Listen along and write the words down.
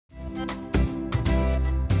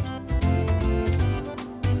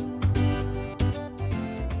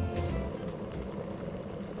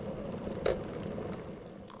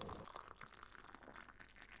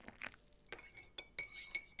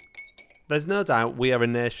There's no doubt we are a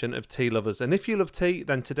nation of tea lovers, and if you love tea,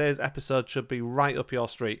 then today's episode should be right up your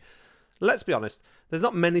street. Let's be honest, there's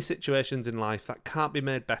not many situations in life that can't be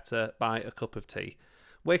made better by a cup of tea.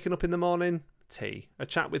 Waking up in the morning, tea. A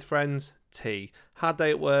chat with friends, tea. Hard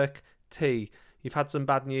day at work, tea. You've had some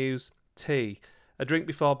bad news, tea. A drink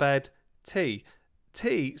before bed, tea.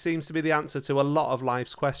 Tea seems to be the answer to a lot of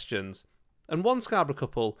life's questions. And one Scarborough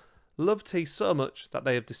couple love tea so much that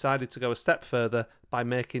they have decided to go a step further by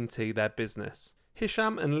making tea their business.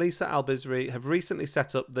 Hisham and Lisa Al-Bizri have recently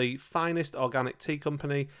set up the finest organic tea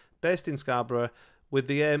company based in Scarborough with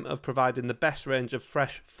the aim of providing the best range of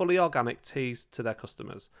fresh, fully organic teas to their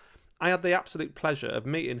customers. I had the absolute pleasure of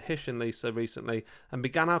meeting Hish and Lisa recently and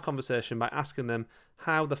began our conversation by asking them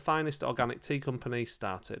how the finest organic tea company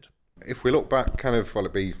started. If we look back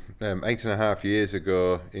it'd be 8.5 years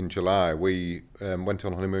ago in July, we went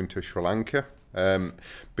on honeymoon to Sri Lanka.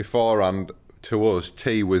 Beforehand, to us,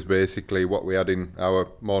 tea was basically what we had in our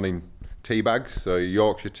morning tea bags, so your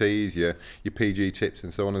Yorkshire teas, your PG tips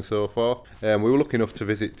and so on and so forth. We were lucky enough to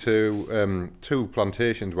visit two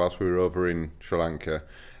plantations whilst we were over in Sri Lanka,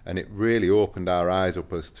 and it really opened our eyes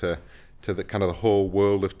up as to the kind of the whole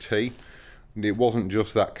world of tea. And it wasn't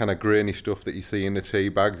just that kind of grainy stuff that you see in the tea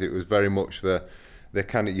bags. It was very much the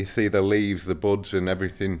kind of, you see the leaves, the buds and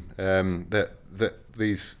everything that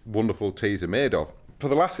these wonderful teas are made of. For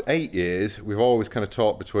the last 8 years, we've always kind of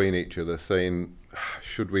talked between each other saying,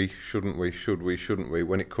 should we, shouldn't we,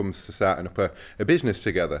 when it comes to starting up a business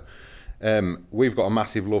together. We've got a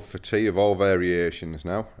massive love for tea of all variations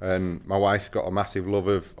now, and my wife's got a massive love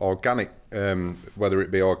of organic, whether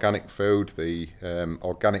it be organic food, the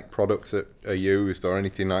organic products that are used or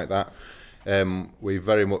anything like that. We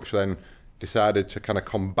very much then decided to kind of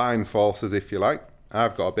combine forces, if you like.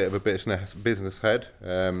 I've got a bit of a business head,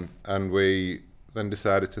 and we then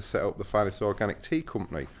decided to set up the finest organic tea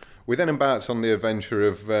company. We then embarked on the adventure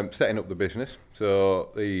of setting up the business. So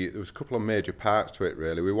there was a couple of major parts to it,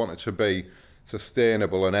 really. We wanted to be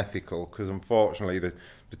sustainable and ethical, because unfortunately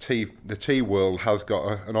the tea world has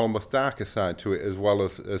got an almost darker side to it, as well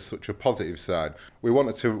as such a positive side. We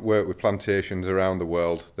wanted to work with plantations around the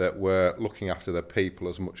world that were looking after their people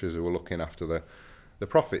as much as they were looking after the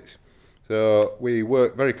profits. So we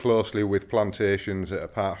work very closely with plantations that are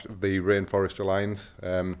part of the Rainforest Alliance,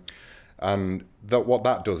 and what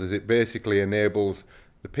that does is it basically enables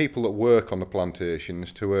the people that work on the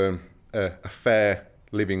plantations to earn a fair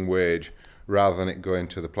living wage rather than it going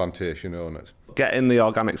to the plantation owners. Getting the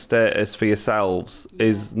organic status for yourselves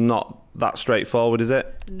is not that straightforward, is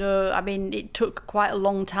it? No, I mean, it took quite a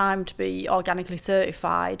long time to be organically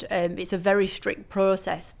certified. It's a very strict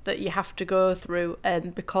process that you have to go through,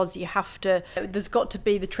 because there's got to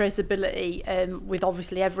be the traceability with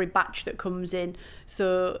obviously every batch that comes in.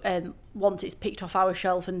 So once it's picked off our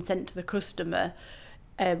shelf and sent to the customer,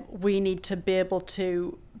 we need to be able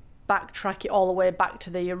to backtrack it all the way back to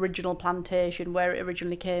the original plantation where it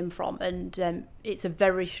originally came from, and it's a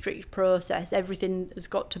very strict process. Everything has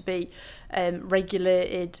got to be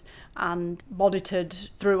regulated and monitored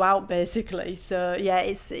throughout, basically. So yeah,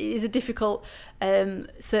 it is a difficult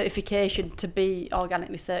certification to be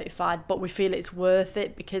organically certified, but we feel it's worth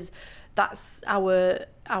it because that's our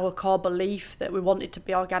core belief, that we want it to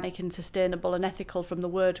be organic and sustainable and ethical from the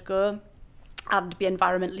word go, and be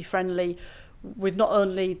environmentally friendly with not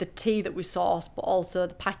only the tea that we source but also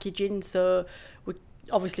the packaging. So we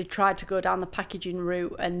obviously tried to go down the packaging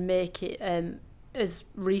route and make it as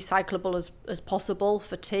recyclable as possible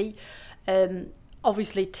for tea.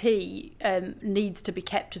 Obviously tea needs to be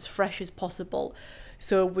kept as fresh as possible,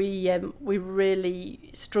 so we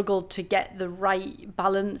really struggled to get the right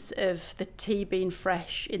balance of the tea being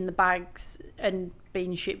fresh in the bags and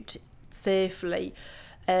being shipped safely,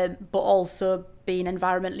 but also being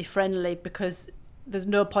environmentally friendly, because there's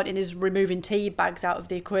no point in us removing tea bags out of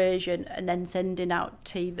the equation and then sending out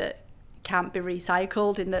tea that can't be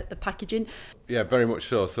recycled in the packaging. Yeah, very much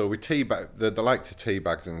so. So with tea bag, the likes of tea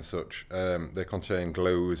bags and such, they contain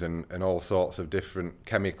glues and all sorts of different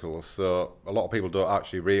chemicals. So a lot of people don't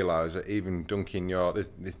actually realise that even dunking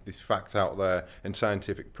this fact out there and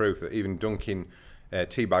scientific proof that even dunking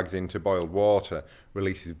tea bags into boiled water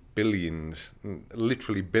releases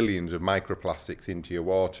literally billions of microplastics into your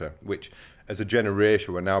water, which as a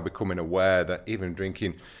generation we're now becoming aware that even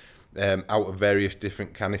drinking out of various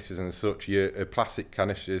different canisters and such, plastic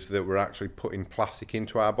canisters, that we're actually putting plastic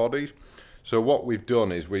into our bodies. So what we've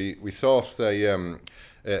done is we sourced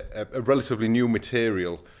a relatively new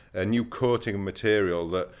material, a new coating material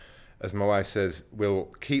that, as my wife says, will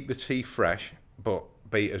keep the tea fresh but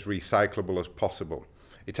be as recyclable as possible.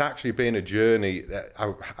 it's actually been a journey that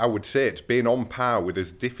I would say it's been on par with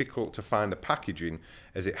as difficult to find the packaging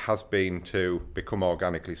as it has been to become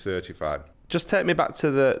organically certified. Just take me back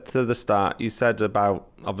to the start. You said about,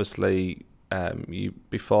 obviously, you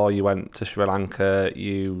before you went to Sri Lanka,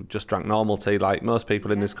 you just drank normal tea like most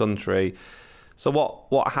people in this country. So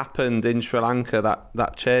what happened in Sri Lanka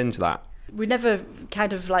that changed that? We never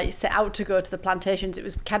kind of like set out to go to the plantations. It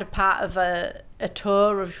was kind of part of a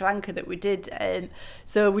tour of Sri Lanka that we did.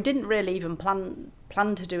 So we didn't really even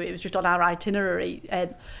plan to do it. It was just on our itinerary.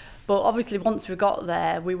 But obviously once we got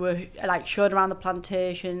there, we were like showed around the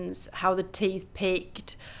plantations, how the tea's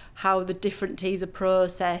picked, how the different teas are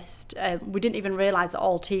processed. We didn't even realise that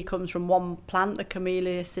all tea comes from one plant, the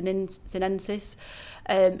Camellia sinensis.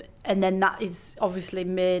 And then that is obviously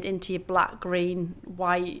made into your black, green,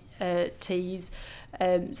 white teas.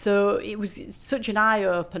 So it was such an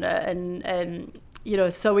eye-opener and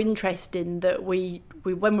so interesting that we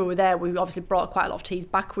when we were there, we obviously brought quite a lot of teas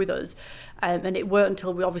back with us. And it weren't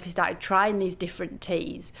until we obviously started trying these different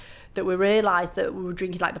teas that we realised that we were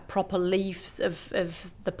drinking like the proper leaves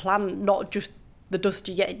of the plant, not just the dust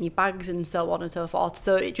you get in your bags and so on and so forth.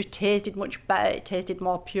 So it just tasted much better. It tasted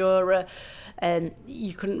more purer.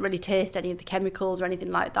 You couldn't really taste any of the chemicals or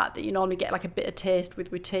anything like that you normally get like a bitter taste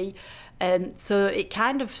with tea. So it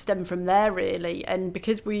kind of stemmed from there really. And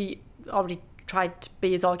because we already tried to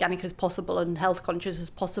be as organic as possible and health conscious as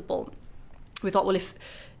possible, we thought, well,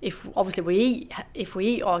 if obviously if we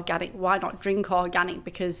eat organic, why not drink organic?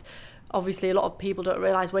 Because obviously a lot of people don't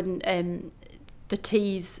realise when the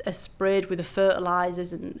teas are sprayed with the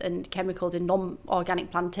fertilisers and chemicals in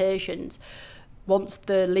non-organic plantations, once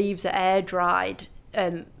the leaves are air dried,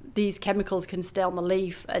 these chemicals can stay on the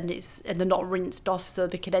leaf and they're not rinsed off, so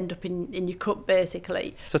they can end up in your cup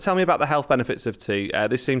basically. So tell me about the health benefits of tea.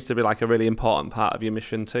 This seems to be like a really important part of your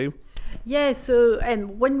mission too. Yeah, so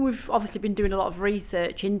when we've obviously been doing a lot of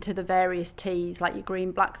research into the various teas, like your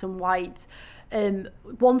green, blacks and whites,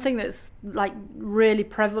 one thing that's like really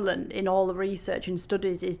prevalent in all the research and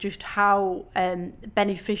studies is just how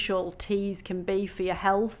beneficial teas can be for your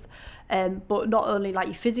health. But not only like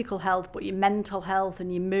your physical health, but your mental health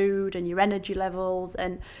and your mood and your energy levels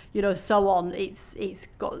and so on. It's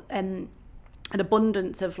got an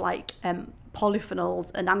abundance of like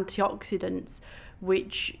polyphenols and antioxidants,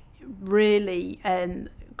 which really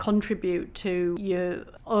contribute to your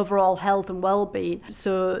overall health and well-being.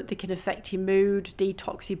 So they can affect your mood,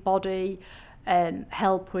 detox your body,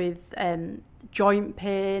 help with joint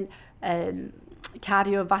pain,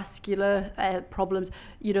 cardiovascular problems.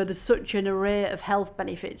 There's such an array of health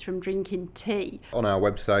benefits from drinking tea. On our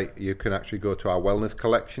website, you can actually go to our wellness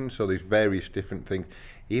collection. So there's various different things.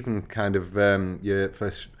 Even kind of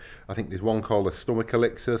I think there's one called a stomach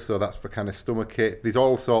elixir, so that's for kind of stomach ache. There's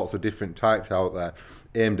all sorts of different types out there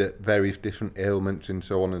aimed at various different ailments and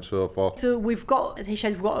so on and so forth. So we've got, as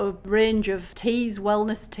Hisham, we've got a range of teas,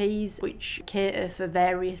 wellness teas, which cater for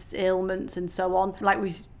various ailments and so on. Like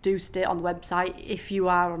we do state on the website, if you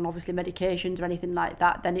are on obviously medications or anything like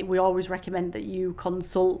that, then we always recommend that you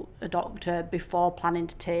consult a doctor before planning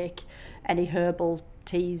to take any herbal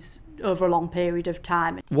teas over a long period of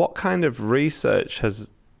time. What kind of research has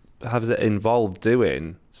it involved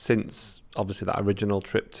doing since obviously that original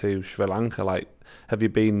trip to Sri Lanka? Like, have you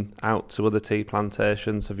been out to other tea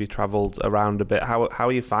plantations? Have you travelled around a bit? How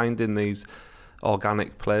are you finding these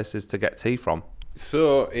organic places to get tea from?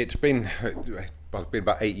 So it's been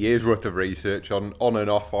about 8 years worth of research on and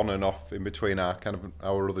off in between our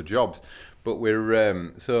other jobs. But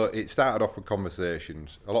so it started off with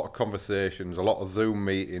conversations, a lot of Zoom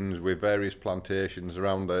meetings with various plantations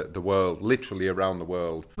around the world, literally around the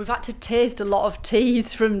world. We've had to taste a lot of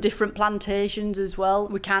teas from different plantations as well.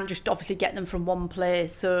 We can't just obviously get them from one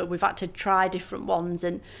place, so we've had to try different ones.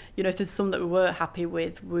 And if there's some that we weren't happy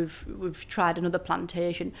with, we've tried another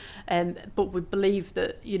plantation. But we believe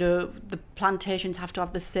that the plantations have to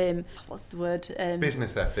have the same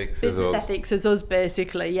business ethics. Business ethics as us,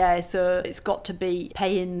 basically. Yeah, so it's got to be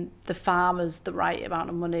paying the farmers the right amount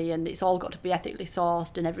of money, and it's all got to be ethically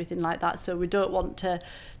sourced and everything like that. So we don't want to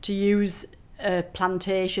use a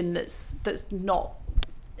plantation that's not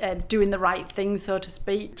doing the right thing, so to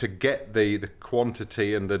speak. To get the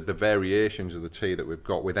quantity and the variations of the tea that we've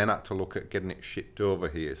got, we then had to look at getting it shipped over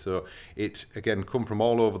here. So it's, again, come from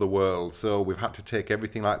all over the world. So we've had to take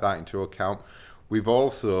everything like that into account. We've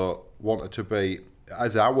also wanted to be,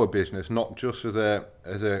 as our business, not just as a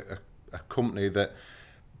company that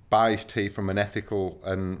buys tea from an ethical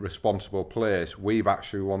and responsible place. We've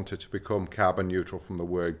actually wanted to become carbon neutral from the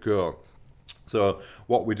word go. So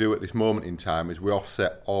what we do at this moment in time is we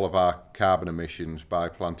offset all of our carbon emissions by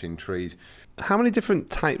planting trees. How many different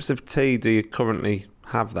types of tea do you currently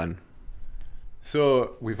have then?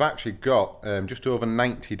 So we've actually got just over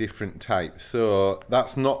 90 different types. So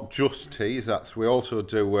that's not just teas. We also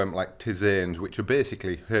do like tisanes, which are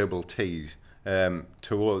basically herbal teas. To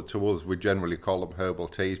us, we generally call them herbal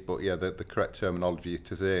teas, but yeah, the correct terminology is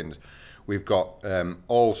tisanes. We've got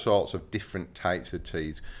all sorts of different types of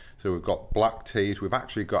teas. So we've got black teas. We've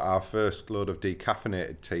actually got our first load of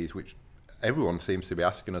decaffeinated teas, which everyone seems to be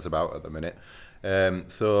asking us about at the minute.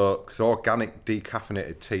 Because organic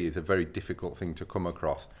decaffeinated tea is a very difficult thing to come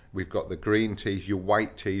across. We've got the green teas, your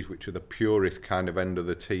white teas, which are the purest kind of end of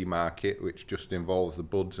the tea market, which just involves the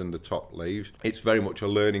buds and the top leaves. It's very much a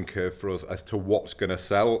learning curve for us as to what's going to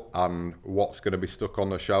sell and what's going to be stuck on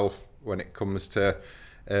the shelf when it comes to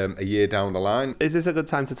a year down the line. Is this a good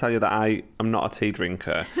time to tell you that I am not a tea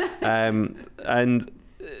drinker?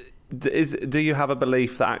 Do you have a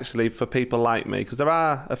belief that actually for people like me, because there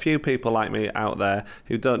are a few people like me out there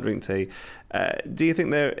who don't drink tea, do you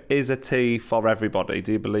think there is a tea for everybody?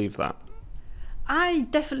 Do you believe that? I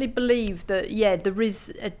definitely believe that, yeah, there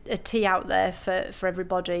is a tea out there for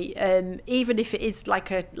everybody. Even if it is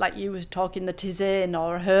like you were talking, the tisane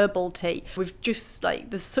or a herbal tea. We've just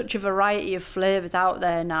there's such a variety of flavours out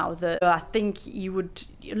there now that I think you would,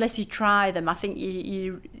 unless you try them, I think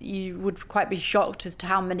you would quite be shocked as to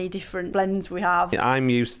how many different blends we have. I'm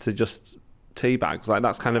used to just tea bags,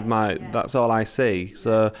 that's kind of that's all I see.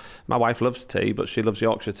 So my wife loves tea, but she loves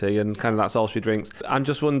Yorkshire tea, and kind of that's all she drinks. I'm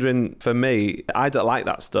just wondering, for me, I don't like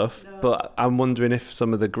that stuff, but I'm wondering if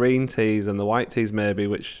some of the green teas and the white teas maybe,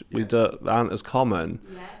 which aren't as common,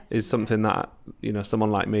 is something that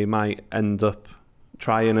someone like me might end up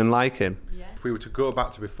trying and liking. If we were to go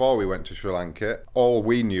back to before we went to Sri Lanka, all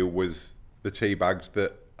we knew was the tea bags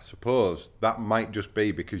that I suppose that might just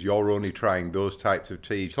be because you're only trying those types of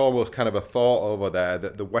teas. It's almost kind of a thought over there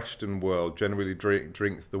that the Western world generally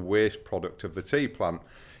drinks the waste product of the tea plant.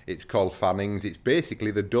 It's called fannings. It's basically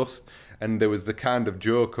the dust. And there was the kind of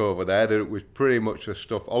joke over there that it was pretty much the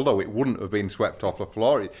stuff, although it wouldn't have been swept off the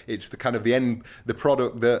floor. It's the kind of the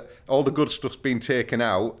product that all the good stuff's been taken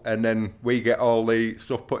out, and then we get all the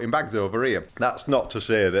stuff put in bags over here. That's not to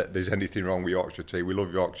say that there's anything wrong with Yorkshire tea. We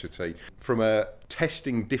love Yorkshire tea. From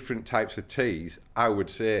testing different types of teas, I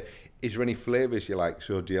would say, is there any flavours you like?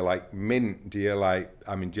 So do you like mint? Do you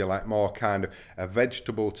like more kind of a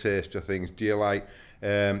vegetable taste of things? Do you like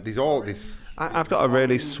there's all this... I've got a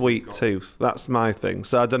really sweet tooth. That's my thing.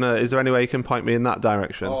 So I don't know, is there any way you can point me in that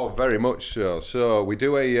direction? Oh, very much so. So we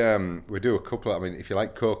do a couple. I mean, if you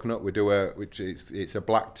like coconut, it's a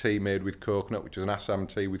black tea made with coconut, which is an Assam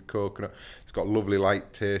tea with coconut. It's got a lovely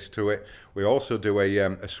light taste to it. We also do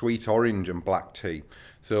a sweet orange and black tea.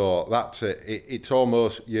 So that's it's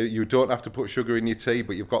almost you don't have to put sugar in your tea,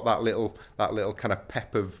 but you've got that little kind of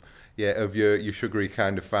pep of your sugary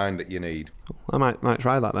kind of find that you need. I might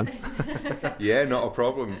try that then. Yeah, not a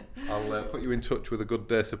problem. I'll put you in touch with a good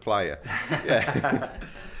supplier. Yeah.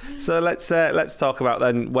 So let's talk about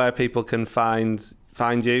then where people can find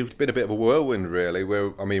you. It's been a bit of a whirlwind, really.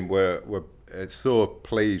 We're so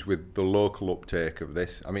pleased with the local uptake of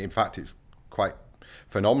this. I mean, in fact, it's quite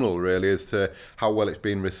phenomenal, really, as to how well it's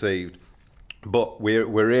been received. But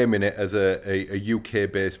we're aiming it as a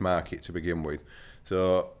UK-based market to begin with.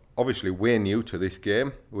 So obviously we're new to this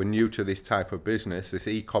game. We're new to this type of business, this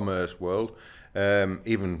e-commerce world,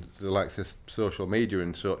 even the likes of social media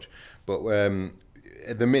and such. But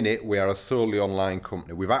at the minute, we are a solely online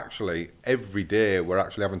company. We've actually, every day, we're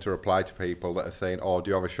actually having to reply to people that are saying, oh,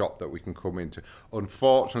 do you have a shop that we can come into?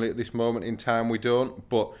 Unfortunately, at this moment in time, we don't.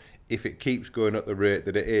 But if it keeps going at the rate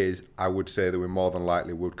that it is, I would say that we more than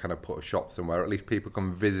likely would kind of put a shop somewhere. At least people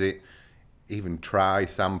can visit, even try,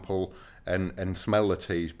 sample, and smell the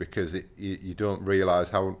teas, because you don't realise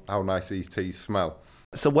how nice these teas smell.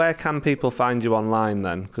 So where can people find you online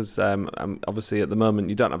then? Because obviously at the moment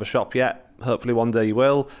you don't have a shop yet. Hopefully one day you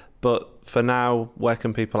will. But for now, where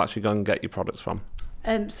can people actually go and get your products from?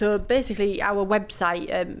 So basically our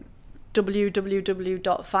website,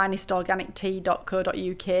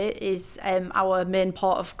 www.finestorganictea.co.uk, is our main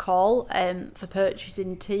port of call for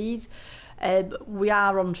purchasing teas. We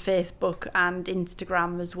are on Facebook and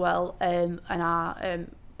Instagram as well, and our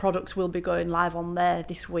products will be going live on there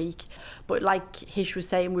this week. But like Hish was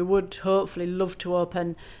saying, we would hopefully love to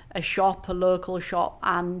open a local shop,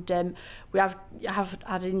 and we have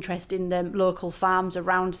had interest in local farms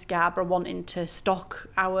around Scarborough wanting to stock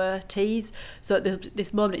our teas. So at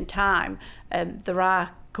this moment in time, there are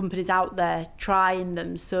companies out there trying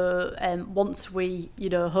them. So once we,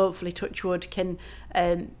 hopefully touch wood, can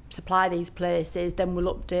supply these places, then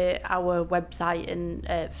we'll update our website and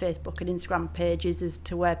Facebook and Instagram pages as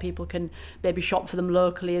to where people can maybe shop for them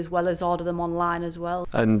locally as well as order them online as well.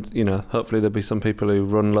 And hopefully there'll be some people who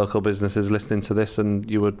run local businesses listening to this, and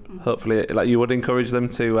you would hopefully you would encourage them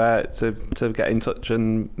to get in touch,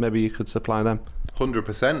 and maybe you could supply them.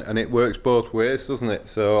 100%, and it works both ways, doesn't it?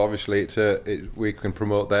 So obviously we can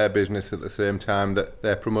promote their business at the same time that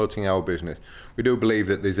they're promoting our business. We do believe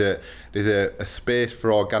that there's a space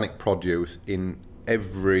for organic produce in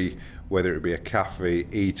every, whether it be a cafe,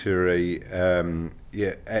 eatery,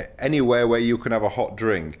 anywhere where you can have a hot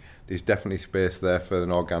drink. There's definitely space there for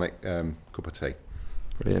an organic cup of tea.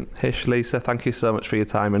 Brilliant. Hish, Lisa, thank you so much for your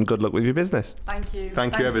time, and good luck with your business. Thank you.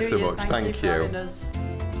 Thank you ever so much. Thank you. For having us.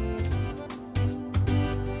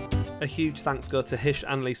 A huge thanks go to Hish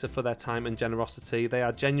and Lisa for their time and generosity. They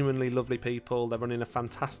are genuinely lovely people. They're running a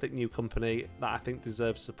fantastic new company that I think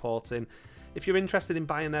deserves supporting. If you're interested in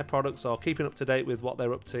buying their products or keeping up to date with what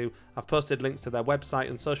they're up to, I've posted links to their website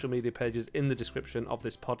and social media pages in the description of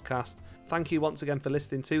this podcast. Thank you once again for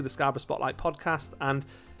listening to the Scarborough Spotlight podcast, and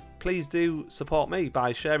please do support me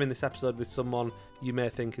by sharing this episode with someone you may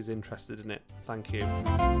think is interested in it. Thank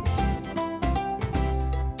you.